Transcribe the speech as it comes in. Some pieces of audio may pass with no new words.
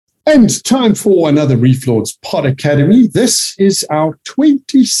And time for another Reef Lords Pod Academy. This is our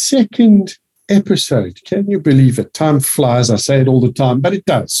 22nd episode. Can you believe it? Time flies. I say it all the time, but it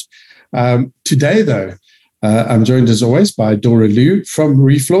does. Today, though, I'm joined as always by Dora Liu from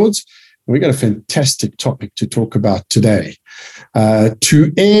Reef Lords. And we've got a fantastic topic to talk about today.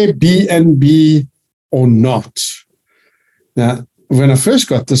 To Airbnb or not? Now, when I first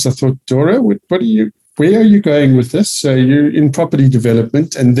got this, I thought, Dora, where are you going with this? So you're in property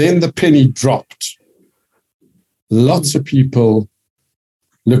development, and then the penny dropped. Lots of people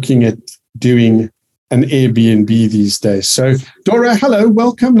looking at doing an Airbnb these days. So, Dora, hello,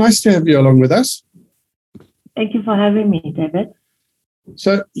 welcome. Nice to have you along with us. Thank you for having me, David.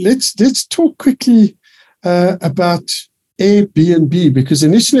 So let's talk quickly about Airbnb, because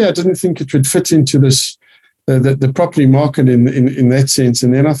initially I didn't think it would fit into this the property market in that sense,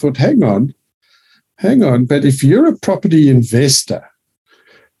 and then I thought, hang on. But if you're a property investor,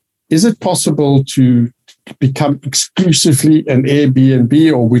 is it possible to become exclusively an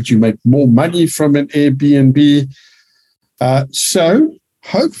Airbnb, or would you make more money from an Airbnb? So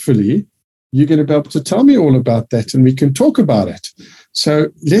hopefully you're going to be able to tell me all about that, and we can talk about it. So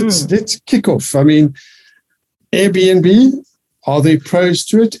let's kick off. I mean, Airbnb, are there pros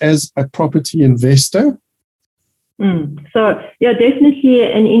to it as a property investor? So, yeah, definitely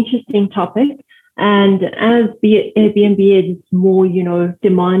an interesting topic. And as Airbnb is more,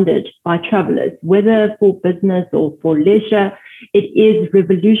 demanded by travelers, whether for business or for leisure, it is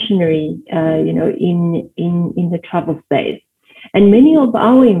revolutionary, in the travel space. And many of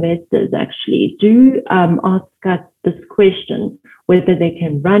our investors actually do ask us this question, whether they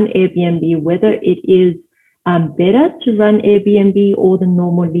can run Airbnb, whether it is better to run Airbnb or the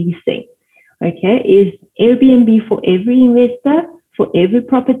normal leasing. Okay, is Airbnb for every investor, for every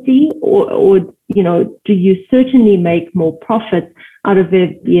property, or do you certainly make more profit out of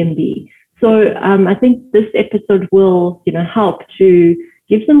Airbnb? So I think this episode will, help to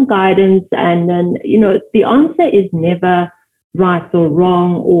give some guidance. And then, the answer is never right or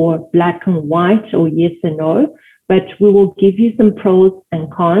wrong or black and white or yes or no, but we will give you some pros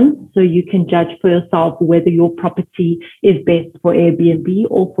and cons so you can judge for yourself whether your property is best for Airbnb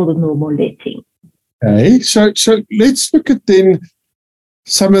or for the normal letting. Okay, so let's look at then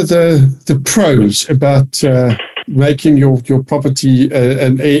some of the pros about making your property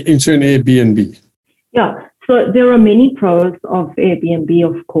into an Airbnb. Yeah, so there are many pros of Airbnb,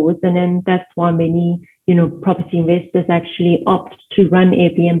 of course, and then that's why many property investors actually opt to run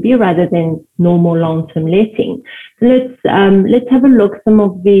Airbnb rather than normal long-term letting. So let's have a look at some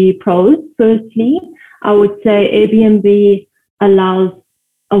of the pros. Firstly, I would say Airbnb allows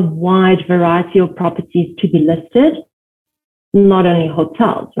a wide variety of properties to be listed, not only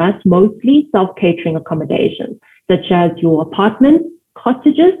hotels, right? Mostly self-catering accommodations, such as your apartments,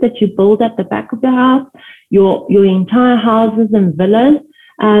 cottages that you build at the back of the house, your entire houses and villas,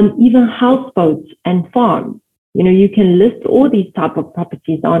 even houseboats and farms. You can list all these type of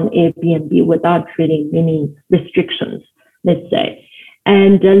properties on Airbnb without really many restrictions, let's say.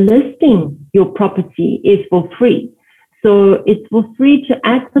 And listing your property is for free. So it's for free to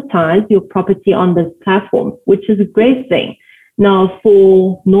advertise your property on this platform, which is a great thing. Now,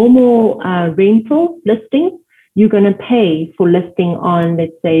 for normal rental listings, you're going to pay for listing on,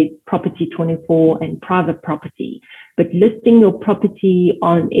 let's say, Property 24 and private property. But listing your property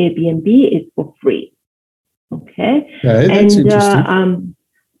on Airbnb is for free. Okay, that's interesting.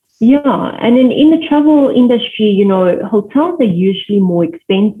 And in the travel industry, hotels are usually more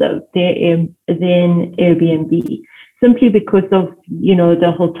expensive than Airbnb, simply because of,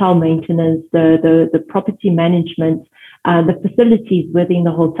 the hotel maintenance, the property management, the facilities within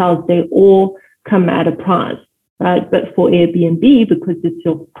the hotels, they all come at a price. Right? But for Airbnb, because it's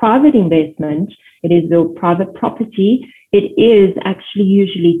your private investment, it is your private property, it is actually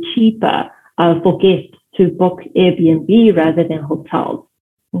usually cheaper for guests to book Airbnb rather than hotels.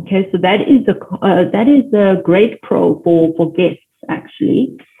 Okay, so that is a great pro for guests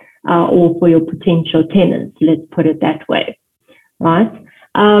actually, or for your potential tenants. Let's put it that way, right?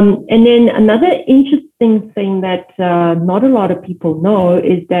 And then another interesting thing that not a lot of people know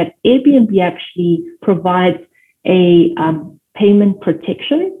is that Airbnb actually provides a payment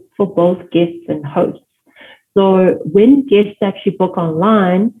protection for both guests and hosts. So when guests actually book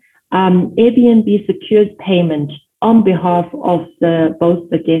online, Airbnb secures payment on behalf of both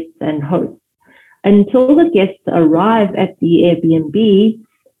the guests and hosts. Until the guests arrive at the Airbnb,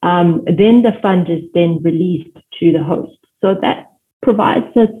 then the fund is then released to the host. So that provides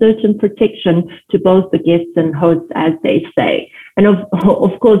a certain protection to both the guests and hosts as they stay. And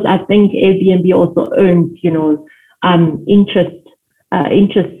of course, I think Airbnb also earns, interest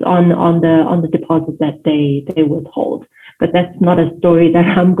interest on the deposit that they withhold. But that's not a story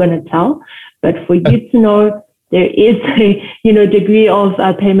that I'm going to tell. But for you to know, there is a degree of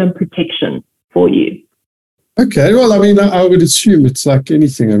payment protection for you. Okay, well, I mean, I would assume it's like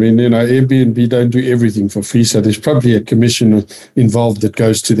anything. I mean, Airbnb don't do everything for free, so there's probably a commission involved that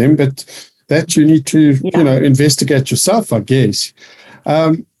goes to them. But that you need to, investigate yourself, I guess.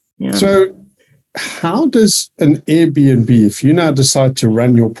 So how does an Airbnb, if you now decide to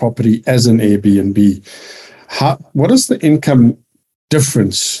run your property as an Airbnb, what is the income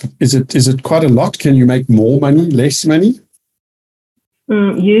difference? Is it quite a lot? Can you make more money, less money?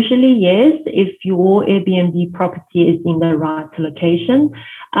 Usually, yes, if your Airbnb property is in the right location.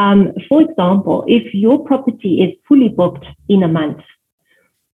 For example, if your property is fully booked in a month,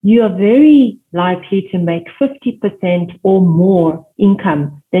 you are very likely to make 50% or more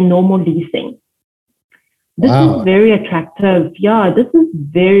income than normal leasing. This is very attractive. Yeah, this is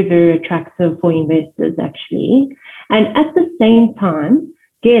very, very attractive for investors, actually. And at the same time,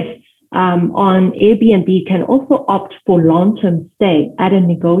 guests on Airbnb can also opt for long-term stay at a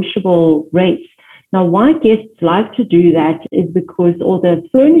negotiable rate. Now, why guests like to do that is because all the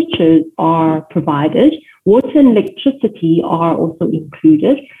furniture are provided, water and electricity are also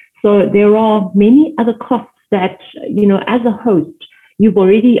included. So there are many other costs that, as a host, you've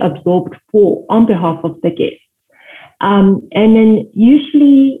already absorbed on behalf of the guests. And then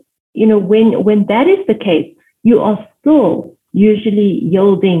usually, when that is the case, you are still usually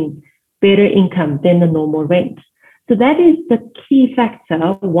yielding better income than the normal rent. So that is the key factor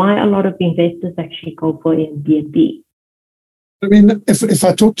why a lot of investors actually go for Airbnb. I mean, if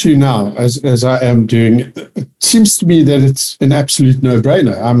I talk to you now, as I am doing, it seems to me that it's an absolute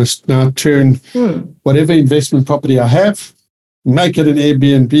no-brainer. I must now turn whatever investment property I have, make it an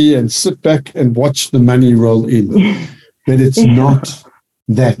Airbnb and sit back and watch the money roll in. But it's not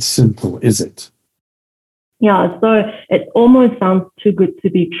that simple, is it? Yeah, so it almost sounds too good to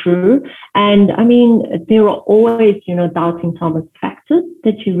be true. And I mean, there are always, doubting Thomas factors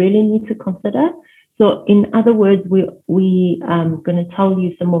that you really need to consider. So in other words, we going to tell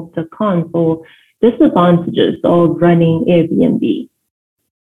you some of the cons or disadvantages of running Airbnb.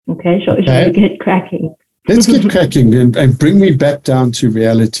 Okay, should we get cracking? Let's get cracking and bring me back down to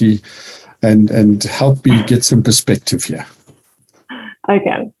reality and help me get some perspective here.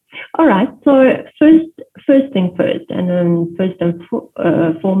 Okay. All right. So first thing first, and then first and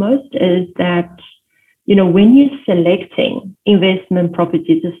foremost is that, when you're selecting investment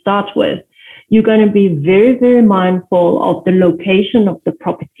property to start with, you're going to be very, very mindful of the location of the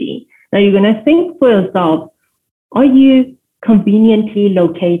property. Now, you're going to think for yourself, are you conveniently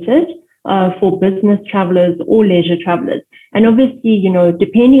located for business travelers or leisure travelers? And obviously,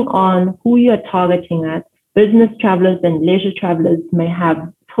 depending on who you're targeting at, business travelers and leisure travelers may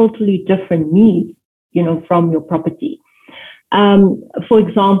have totally different needs, from your property. For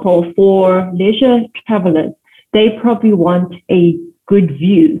example, for leisure travelers, they probably want a good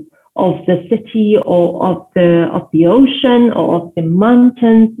view of the city or of the ocean or of the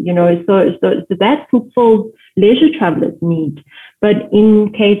mountains, so that fulfills leisure travelers' need. But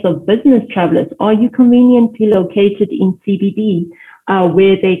in case of business travelers, are you conveniently located in CBD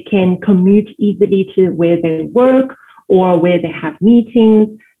where they can commute easily to where they work or where they have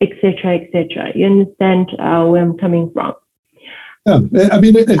meetings, etc., etc.? You understand where I'm coming from? Yeah, I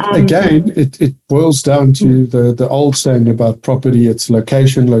mean, it boils down to the old saying about property. It's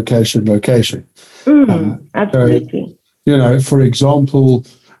location, location, location. Absolutely. So, for example,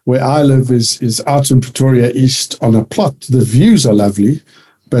 where I live is out in Pretoria East on a plot. The views are lovely,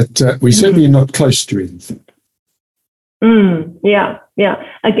 but we're certainly not close to anything. Yeah.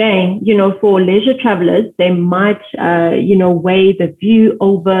 Again, for leisure travelers, they might, weigh the view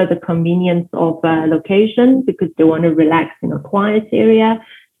over the convenience of location because they want to relax in a quiet area,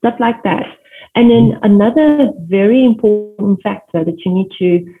 stuff like that. And then another very important factor that you need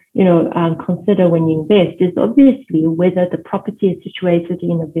to, consider when you invest is obviously whether the property is situated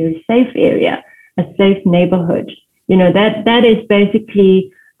in a very safe area, a safe neighborhood. That is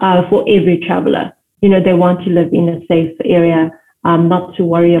basically for every traveler. They want to live in a safe area, not to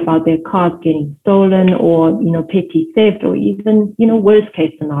worry about their cars getting stolen or, petty theft or even, worst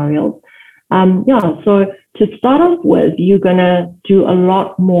case scenarios. So to start off with, you're going to do a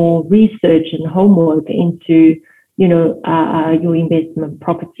lot more research and homework into, your investment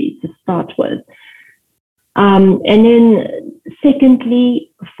property to start with. And then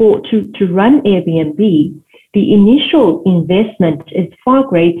secondly, to run Airbnb, the initial investment is far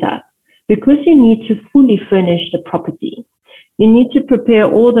greater because you need to fully furnish the property. You need to prepare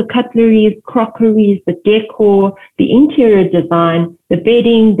all the cutleries, crockeries, the decor, the interior design, the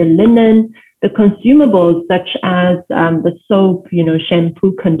bedding, the linen, the consumables such as the soap,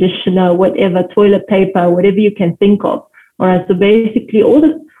 shampoo, conditioner, whatever, toilet paper, whatever you can think of. All right. So basically, all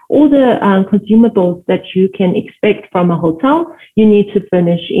the consumables that you can expect from a hotel, you need to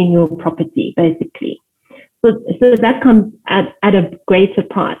furnish in your property, basically. So that comes at a greater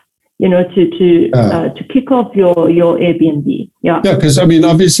price, to kick off your Airbnb. Yeah. Yeah, because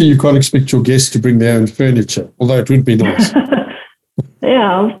obviously you can't expect your guests to bring their own furniture, although it would be nice.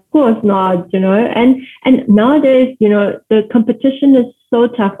 Yeah, of course not, and nowadays, the competition is so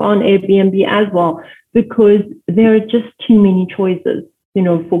tough on Airbnb as well, because there are just too many choices,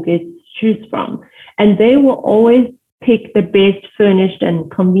 for guests to choose from. And they will always pick the best furnished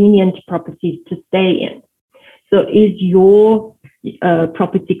and convenient properties to stay in. So is your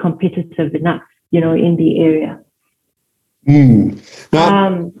property competitive enough, in the area?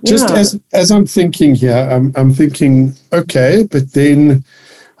 Now, just as I'm thinking here, I'm thinking, okay, but then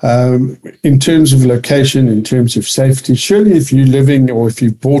in terms of location, in terms of safety, surely if you're living or if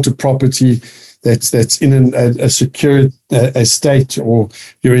you bought a property that's in a secure estate, or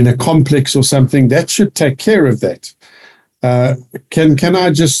you're in a complex or something, that should take care of that. Can I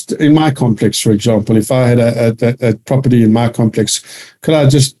just, in my complex, for example, if I had a property in my complex, could I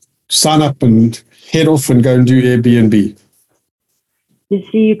just sign up and head off and go and do Airbnb? You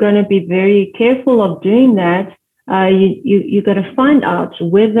see, you're going to be very careful of doing that. You got to find out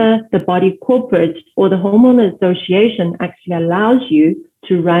whether the body corporate or the homeowner association actually allows you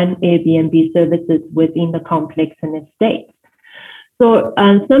to run Airbnb services within the complex and estate. So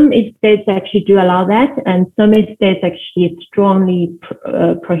some estates actually do allow that, and some estates actually strongly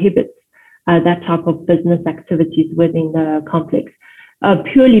prohibit that type of business activities within the complex.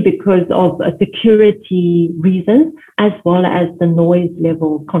 Purely because of security reasons, as well as the noise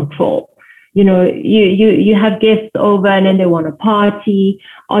level control. You have guests over and then they want to party.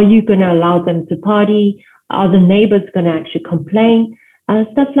 Are you going to allow them to party? Are the neighbors going to actually complain?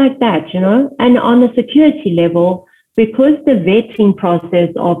 Stuff like that, And on the security level, because the vetting process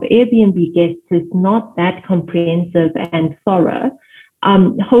of Airbnb guests is not that comprehensive and thorough,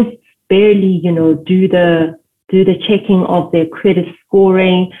 hosts barely, do the checking of their credit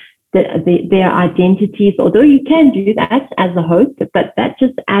scoring, their identities, although you can do that as a host, but that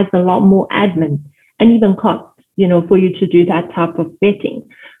just adds a lot more admin and even cost, for you to do that type of vetting.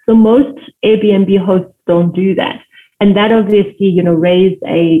 So most Airbnb hosts don't do that. And that obviously, raised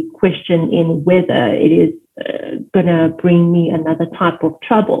a question in whether it is going to bring me another type of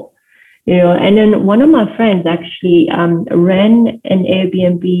trouble. And then one of my friends actually ran an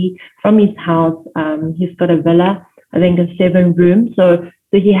Airbnb from his house. He's got a villa, I think a 7 room. So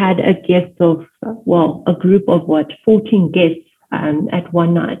he had a group of 14 guests at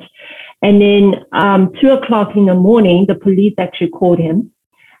one night. And then 2:00 in the morning, the police actually called him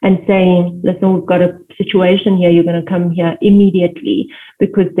and saying, listen, we've got a situation here. You're going to come here immediately,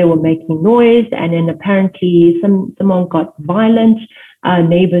 because they were making noise. And then apparently someone got violent.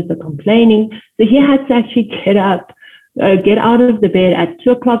 Neighbors are complaining. So he had to actually get out of the bed at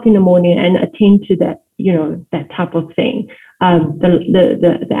 2:00 in the morning and attend to that, that type of thing.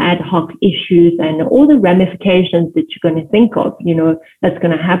 The ad hoc issues and all the ramifications that you're going to think of, that's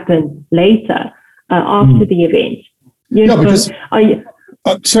going to happen later after the event. Because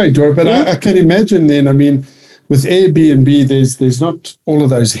sorry, Dora, but I can imagine then, with Airbnb, there's not all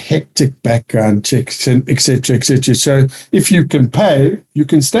of those hectic background checks and et cetera, et cetera. So if you can pay, you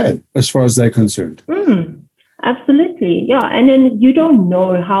can stay, as far as they're concerned. Absolutely, yeah. And then you don't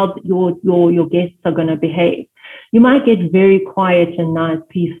know how your guests are going to behave. You might get very quiet and nice,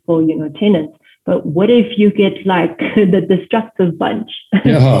 peaceful, tenants. But what if you get like the destructive bunch?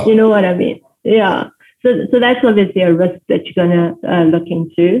 Yeah. You know what I mean? Yeah. So that's obviously a risk that you're going to look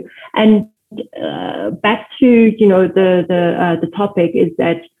into. And back to the topic is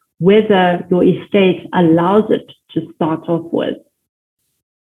that whether your estate allows it to start off with.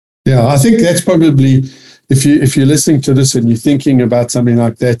 Yeah, I think that's probably, if you're listening to this and you're thinking about something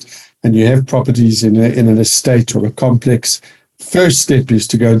like that, and you have properties in an estate or a complex, first step is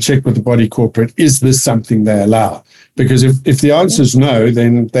to go and check with the body corporate. Is this something they allow? Because if the answer is no,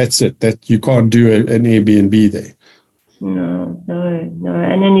 then that's it. That you can't do an Airbnb there. No.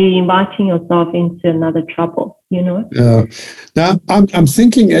 And then you're inviting yourself into another trouble, Yeah. Now, I'm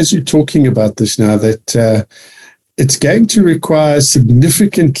thinking, as you're talking about this now, that it's going to require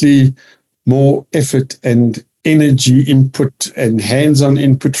significantly more effort and energy input and hands-on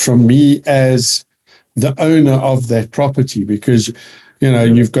input from me as the owner of that property, because,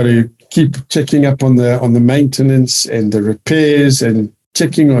 you've got to keep checking up on the maintenance and the repairs and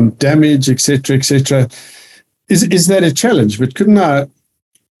checking on damage, etc., etc. Is that a challenge? But couldn't I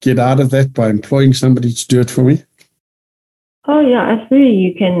get out of that by employing somebody to do it for me? Oh, yeah, absolutely.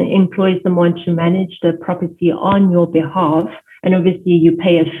 You can employ someone to manage the property on your behalf, and obviously you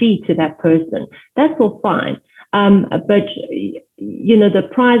pay a fee to that person. That's all fine. But, the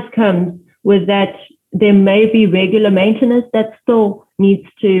price comes with that there may be regular maintenance that still needs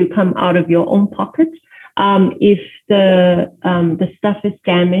to come out of your own pocket. If the stuff is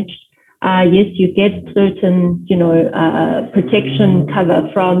damaged, yes, you get certain, protection cover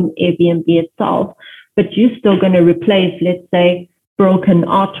from Airbnb itself, but you're still going to replace, let's say, broken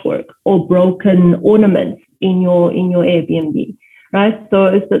artwork or broken ornaments in your Airbnb, right?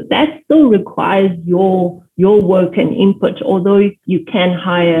 So that still requires your work and input, although you can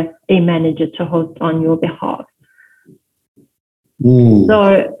hire a manager to host on your behalf. Ooh.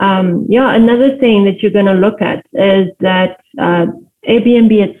 So, another thing that you're going to look at is that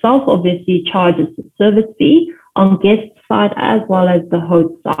Airbnb itself obviously charges a service fee on guest side as well as the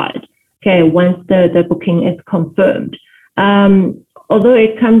host side. Okay, once the booking is confirmed. Although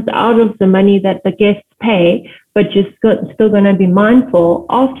it comes out of the money that the guests pay, but you're still going to be mindful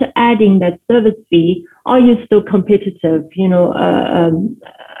after adding that service fee, are you still competitive,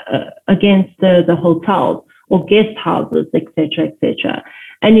 against the hotels or guest houses, etc., etc.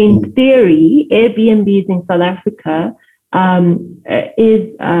 And in theory, Airbnbs in South Africa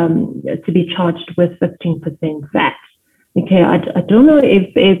is to be charged with 15% VAT. Okay, I don't know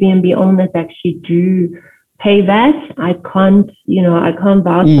if Airbnb owners actually do pay VAT. I can't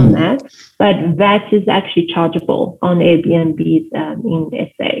vouch on that. But VAT is actually chargeable on Airbnbs in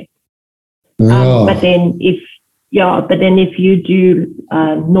SA. But then if you do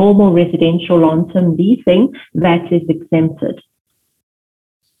normal residential long-term leasing, VAT is exempted.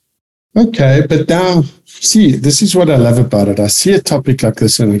 Okay, but now, see, this is what I love about it. I see a topic like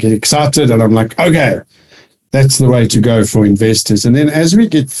this and I get excited and I'm like, okay, that's the way to go for investors. And then as we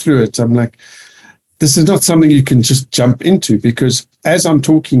get through it, I'm like, this is not something you can just jump into, because as I'm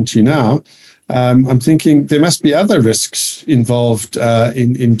talking to you now, I'm thinking there must be other risks involved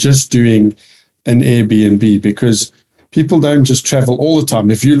in just doing an Airbnb, because people don't just travel all the time.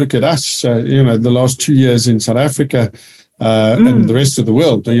 If you look at us, the last 2 years in South Africa and the rest of the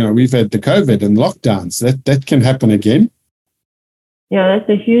world, we've had the COVID and lockdowns. That can happen again. Yeah, that's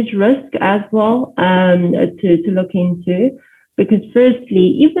a huge risk as well to look into, because firstly,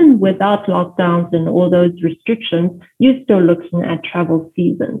 even without lockdowns and all those restrictions, you're still looking at travel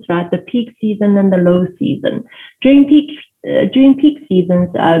seasons, right? The peak season and the low season. During peak seasons,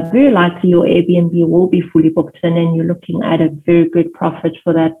 very likely your Airbnb will be fully booked in, and you're looking at a very good profit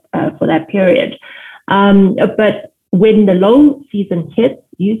for that period. But when the low season hits,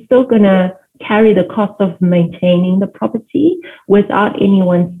 you're still gonna carry the cost of maintaining the property without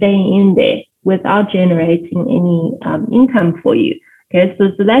anyone staying in there, without generating any income for you. Okay,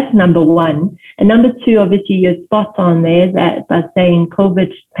 so that's number one. And number two, obviously, you're spot on there that by saying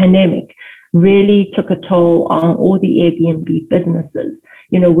COVID pandemic really took a toll on all the Airbnb businesses.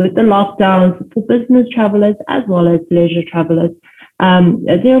 With the lockdowns for business travelers as well as leisure travelers,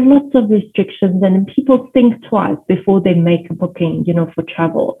 there are lots of restrictions, and people think twice before they make a booking, for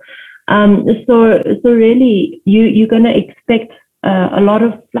travel. So really, you're going to expect a lot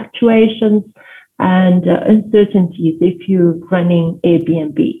of fluctuations and uncertainties if you're running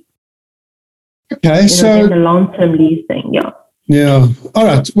Airbnb. Okay, so in the long-term leasing, yeah. Yeah. All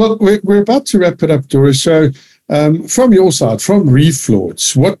right. Well, we're about to wrap it up, Doris. So, from your side, from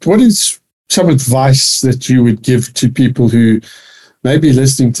Reflords, what is some advice that you would give to people who may be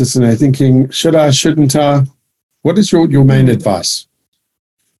listening to this and they're thinking, should I, shouldn't I? What is your main advice?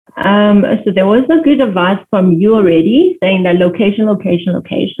 So there was a good advice from you already, saying that location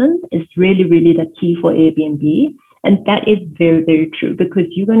is really, really the key for Airbnb. And that is very, very true, because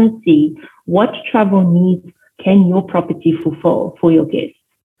you're going to see what travel needs can your property fulfill for your guests.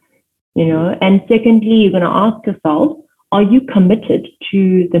 And secondly, you're going to ask yourself, are you committed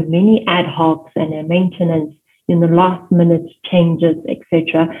to the many ad hocs and the maintenance, the last minute changes,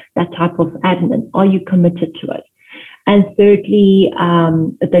 etc., that type of admin? Are you committed to it? And thirdly,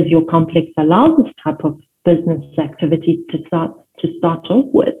 does your complex allow this type of business activity to start off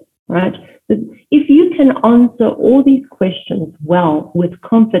with, right? If you can answer all these questions well with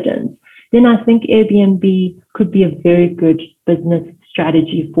confidence, then I think Airbnb could be a very good business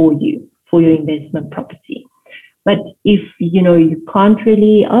strategy for you, for your investment property. But if, you can't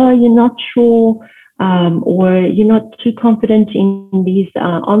really, you're not sure, or you're not too confident in these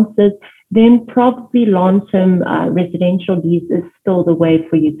answers, then probably long-term residential lease is still the way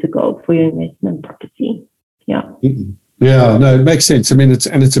for you to go for your investment property. Yeah. Mm-mm. Yeah, no, it makes sense. I mean,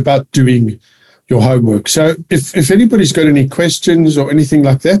 it's about doing your homework. So if anybody's got any questions or anything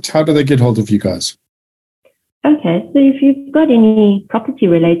like that, how do they get hold of you guys? Okay, so if you've got any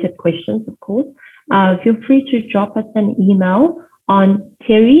property-related questions, of course, feel free to drop us an email on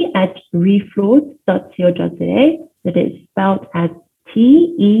terry@reflords.co.za. That is spelled as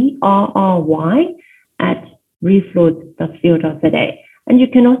TERRY@reflords.co.za. And you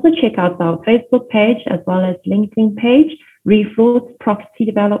can also check out our Facebook page as well as LinkedIn page, Reflords Property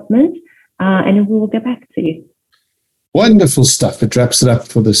Development, and we will get back to you. Wonderful stuff. It wraps it up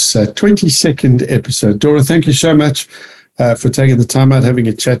for this 22nd episode. Dora, thank you so much for taking the time out, having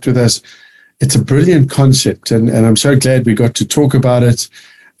a chat with us. It's a brilliant concept, and I'm so glad we got to talk about it.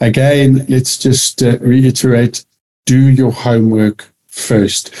 Again, let's just reiterate, do your homework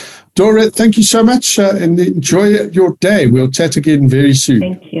first. Dora, thank you so much, and enjoy your day. We'll chat again very soon.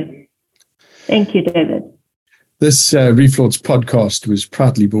 Thank you. Thank you, David. This Reflords podcast was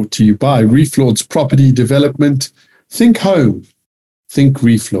proudly brought to you by Reflords Property Development. Think home. Think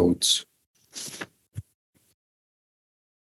Reflords.